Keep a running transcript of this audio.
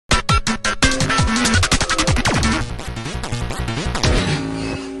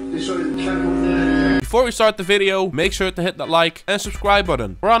before we start the video, make sure to hit that like and subscribe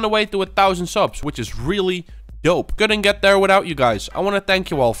button. We're on the way to 1,000 subs, which is really dope. Couldn't get there without you guys. I want to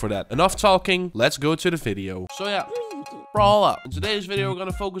thank you all for that. Enough talking, let's go to the video. So yeah, Brawlhalla. In today's video, we're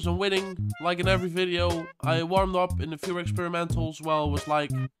gonna focus on winning. Like in every video, I warmed up in a few experimentals. Well, it was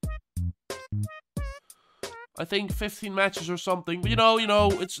like, I think 15 matches or something. But you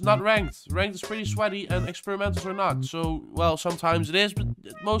know, it's not ranked. Ranked is pretty sweaty and experimentals are not. So, well, sometimes it is, but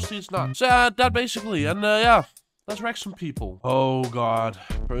mostly it's not. So that basically, and yeah. Let's wreck some people. Oh god.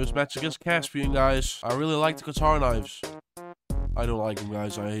 First match against Caspian, guys. I really like the guitar knives. I don't like them,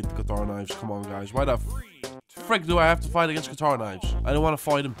 guys. I hate the guitar knives. Come on, guys. Why the frick do I have to fight against guitar knives? I don't want to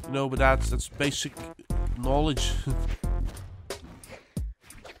fight them, you know, but that's basic knowledge.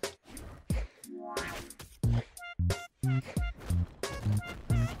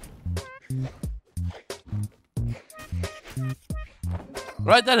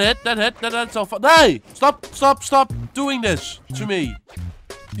 Right, that's all fun. Hey! Stop doing this to me.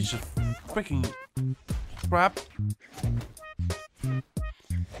 Piece of freaking crap.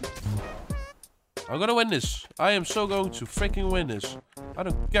 I'm gonna win this. I am so going to freaking win this. I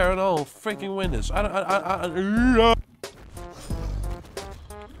don't care at all. Freaking win this. I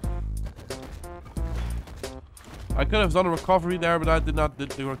could have done a recovery there, but I did not do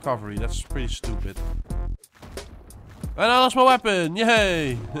the recovery. That's pretty stupid. And I lost my weapon!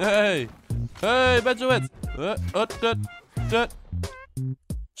 Yay! Hey! Hey, back to it!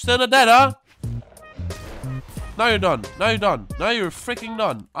 Still not dead, huh? Now you're done. Now you're done. Now you're freaking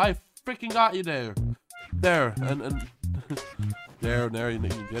done. I freaking got you there. There. And there, you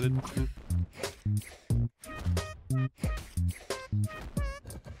get it?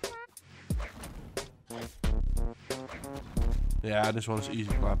 Yeah, this one's easy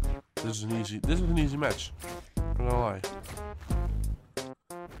clap. This is an easy match. I'm not gonna lie.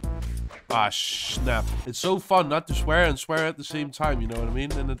 Ah, snap. It's so fun not to swear and swear at the same time, you know what I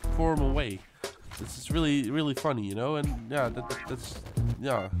mean? In a formal way. It's really, really funny, you know? And yeah, that's,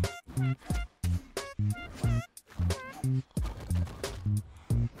 yeah.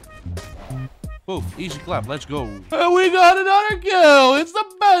 Oh, easy clap, let's go. And we got another kill! It's the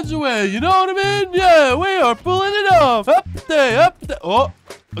best way, you know what I mean? Yeah, we are pulling it off! Up there, oh!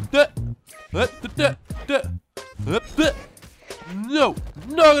 No,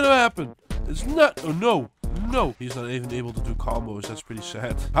 not gonna happen. It's not. Oh no. He's not even able to do combos. That's pretty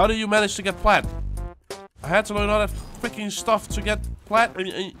sad. How do you manage to get plat? I had to learn all that freaking stuff to get plat.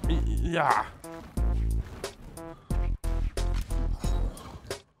 Yeah.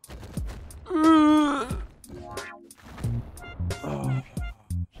 Oh.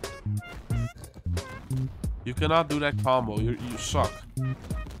 You cannot do that combo. You suck.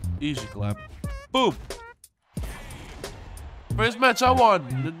 Easy clap. Boom. First match I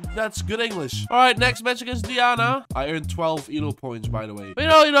won. That's good English. Alright, next match against Diana. I earned 12 Elo points, by the way. But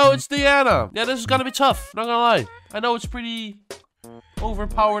you know, it's Diana. Yeah, this is gonna be tough. Not gonna lie. I know it's pretty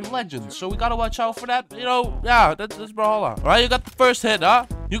overpowered legend, so we gotta watch out for that. You know, yeah, that's Brawlhalla. Alright, you got the first hit, huh?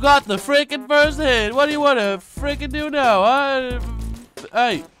 You got the freaking first hit. What do you wanna freaking do now, huh?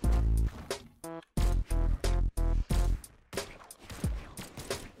 Hey.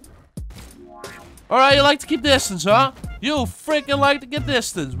 Alright, you like to keep distance, huh? You freaking like to get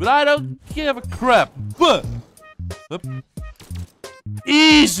distance, but I don't give a crap. But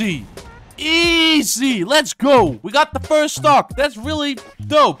easy! Easy! Let's go! We got the first stock. That's really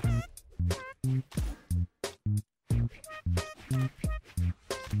dope.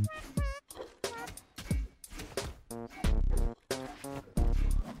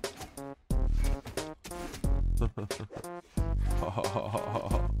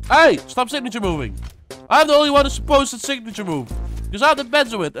 Hey! Stop signature moving! I'm the only one who's supposed to signature move. Because I'm the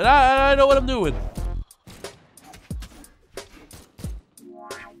best with it, and I know what I'm doing.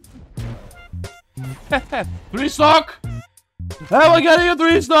 Three stock? Am I getting a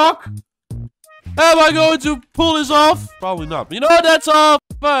 3 stock? Am I going to pull this off? Probably not. But you know what? That's all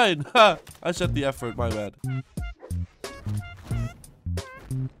fine. I set the effort, my bad.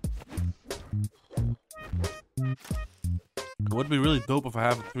 It would be really dope if I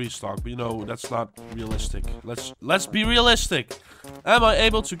have a 3 stock, but you know, that's not realistic. Let's be realistic. Am I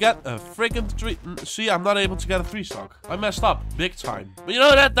able to get a freaking 3? See, I'm not able to get a 3 stock. I messed up big time. But you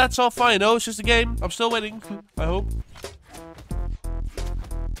know, that's all fine, though. It's just a game. I'm still winning. I hope.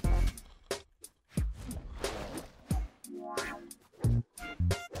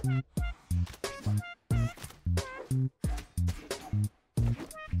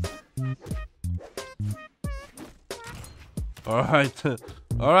 Alright.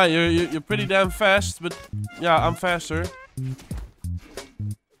 Alright, you're pretty damn fast, but yeah, I'm faster.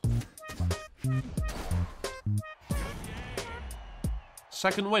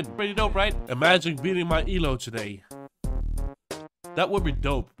 Second win. Pretty dope, right? Imagine beating my elo today. That would be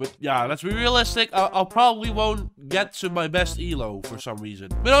dope. But yeah, let's be realistic. I'll probably won't get to my best elo for some reason.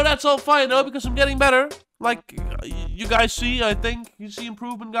 But no, that's all fine though, because I'm getting better. Like you guys see, I think you see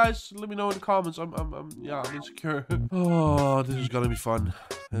improvement, guys. Let me know in the comments. I'm insecure. Oh, this is gonna be fun.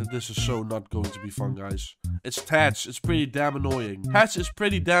 This is so not going to be fun, guys. It's Tats. It's pretty damn annoying. Tats is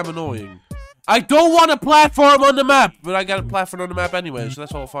pretty damn annoying. I don't want a platform on the map, but I got a platform on the map anyway, so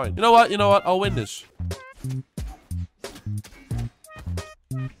that's all fine. You know what? You know what? I'll win this.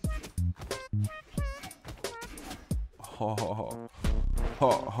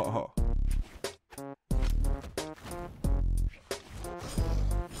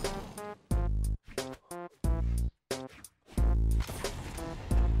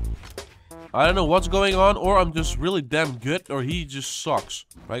 I don't know what's going on, or I'm just really damn good, or he just sucks.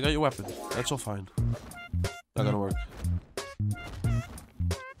 Right, got your weapon. That's all fine. Not gonna work.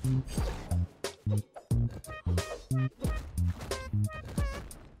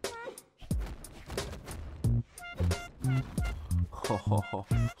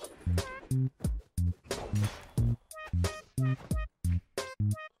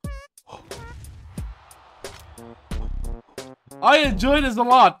 I enjoy this a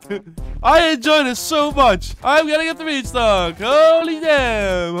lot. I enjoy this so much. I'm getting a 3-stock. Holy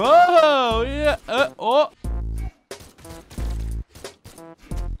damn. Oh, yeah. Oh.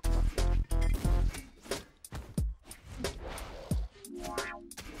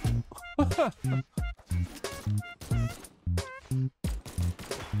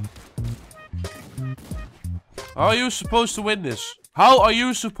 How are you supposed to win this? How are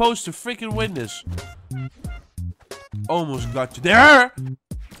you supposed to freaking win this? Almost got you there.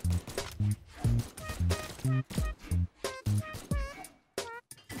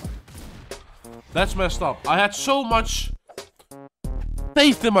 That's messed up. I had so much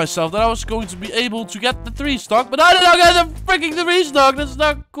faith in myself that I was going to be able to get the 3-stock, but I did not get the freaking 3-stock. That's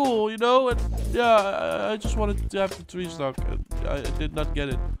not cool, you know? And yeah, I just wanted to have the 3-stock, and I did not get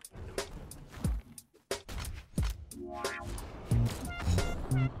it.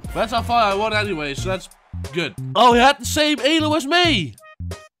 That's how far I won anyway, so that's good. Oh, he had the same elo as me.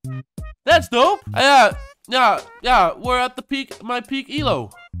 That's dope. Yeah, we're at the peak, my peak elo.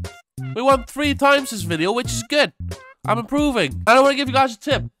 We won 3 times this video, which is good. I'm improving. And I want to give you guys a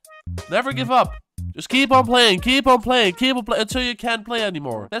tip. Never give up. Just keep on playing, keep on playing, keep on playing until you can't play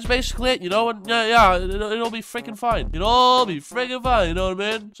anymore. That's basically it, you know? And yeah, it'll be freaking fine. It'll all be freaking fine, you know what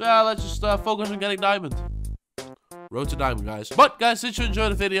I mean? So yeah, let's just focus on getting diamond. Road to diamond, guys. But guys, did you enjoy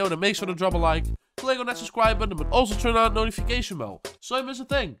the video, then make sure to drop a like, click on that subscribe button, but also turn on the notification bell so you miss a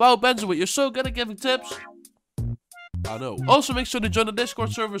thing. Wow, Benzoid, you're so good at giving tips. I know. Also, make sure to join the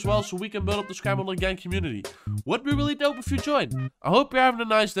Discord server as well so we can build up the Scramble Gang community. Would be really dope if you join. I hope you're having a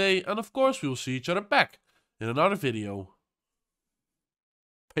nice day, and of course, we will see each other back in another video.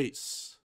 Peace.